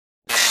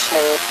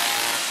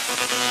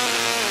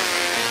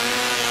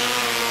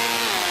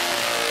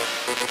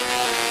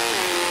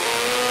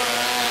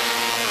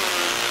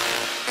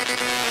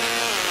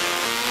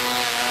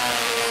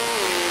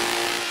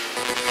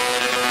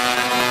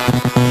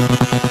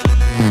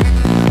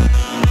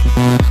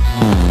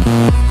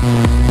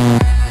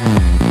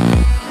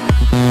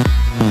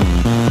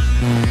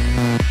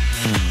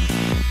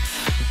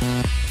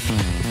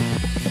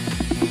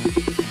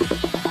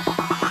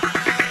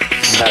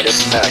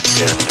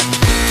Satfaction.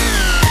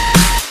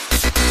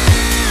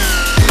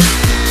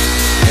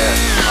 Get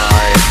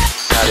my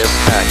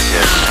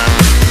satisfaction.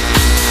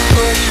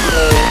 Push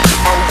me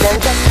and then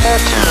just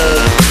hurt me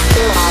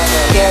till I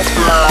get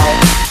my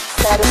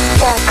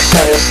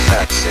satisfaction.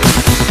 Satisfaction.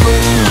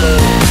 Push me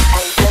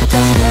and then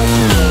just hurt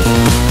me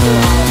till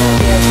I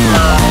get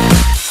my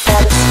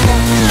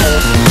satisfaction.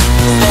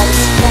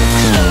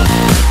 Satisfaction.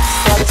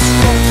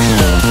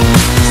 Satisfaction.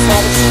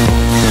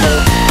 Satisfaction.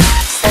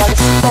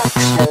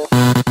 Satisfaction.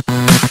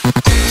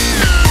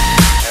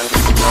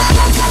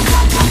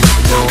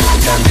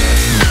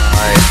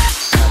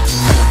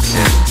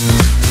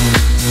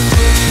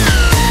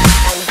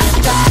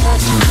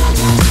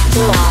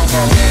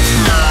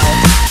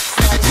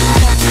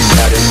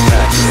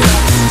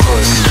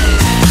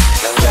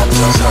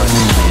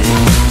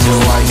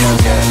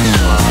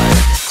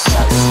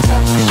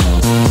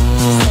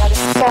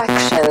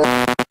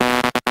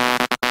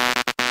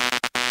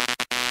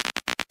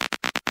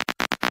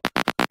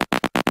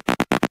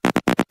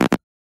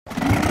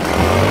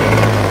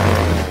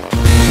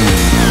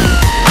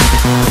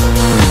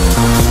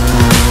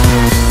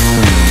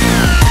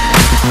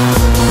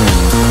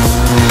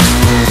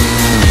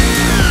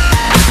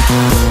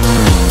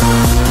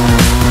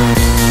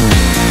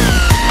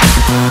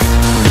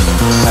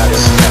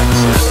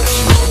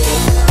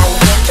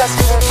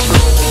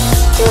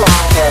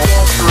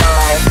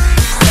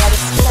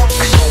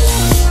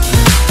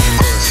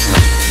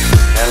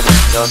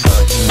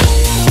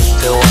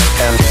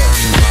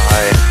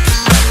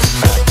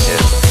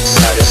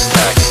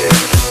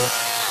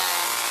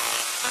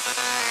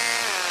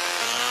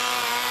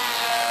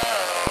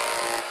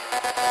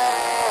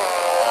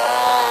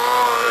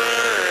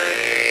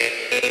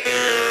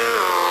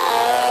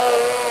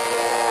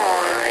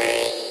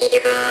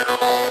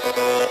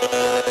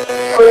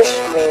 Push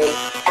me,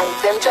 and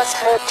then just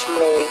hurt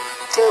me,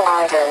 till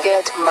I can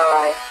get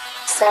my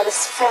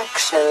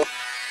satisfaction.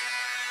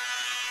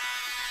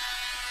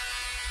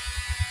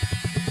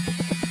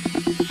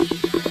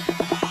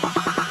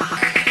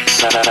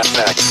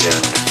 Satisfaction.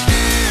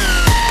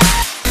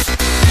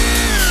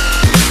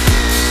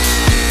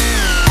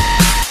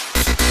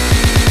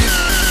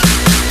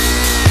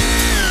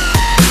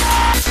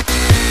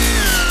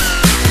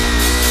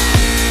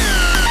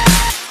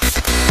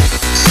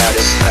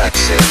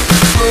 Satisfaction.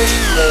 Push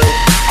me,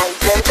 and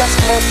then just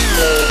hurt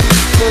me,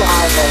 till I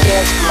can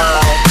get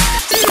my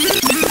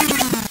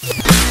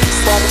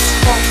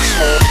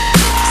satisfaction.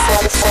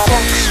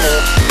 Satisfaction.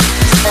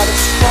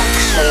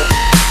 Satisfaction.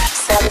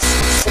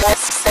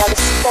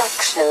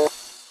 Satisfaction.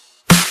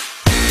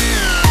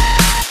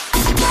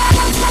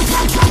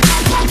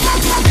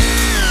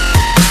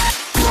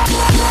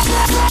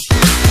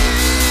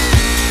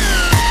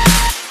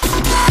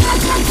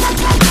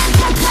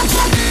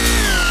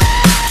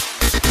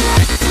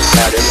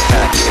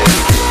 Satisfaction.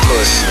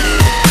 Push me,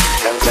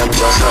 and then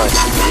just hurt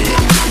me,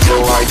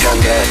 till I can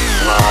get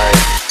my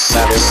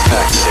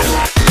satisfaction.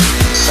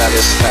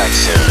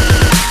 Satisfaction.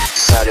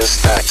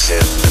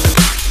 Satisfaction.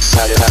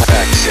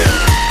 Satisfaction.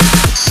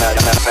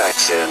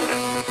 Satisfaction.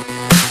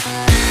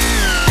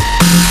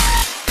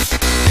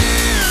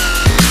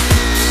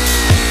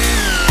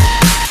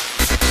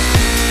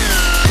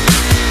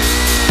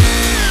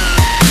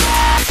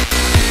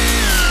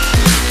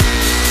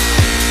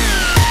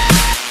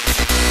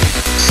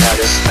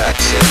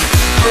 Satisfaction.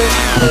 Push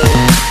me,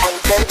 and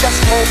then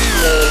just hurt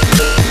me,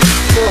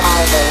 till I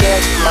can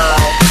get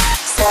my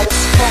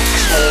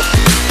satisfaction.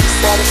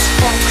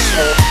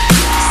 Satisfaction.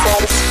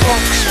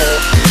 Satisfaction.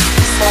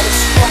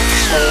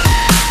 Satisfaction.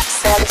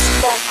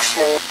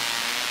 Satisfaction.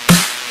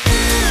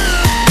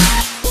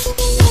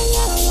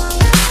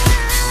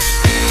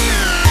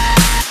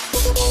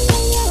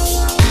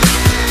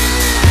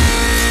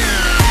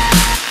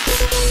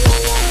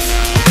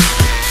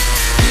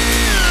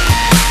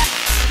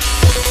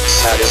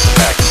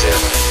 Satisfaction.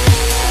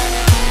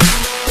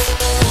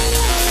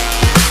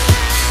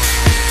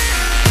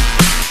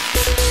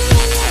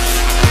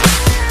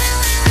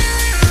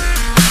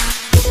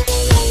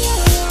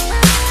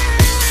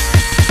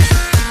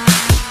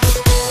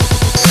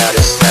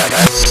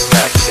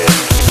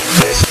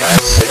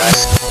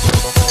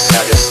 Satisfaction.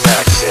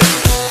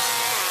 Satisfaction.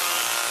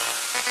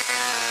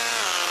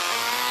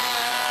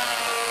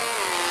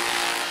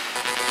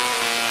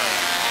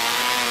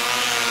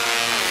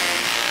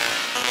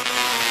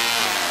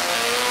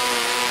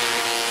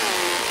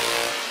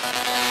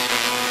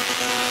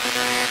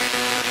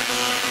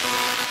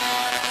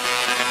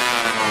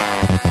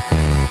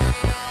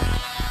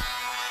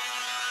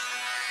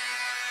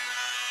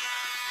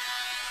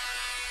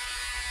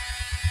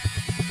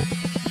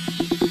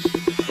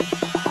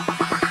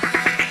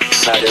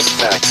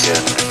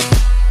 Satisfaction.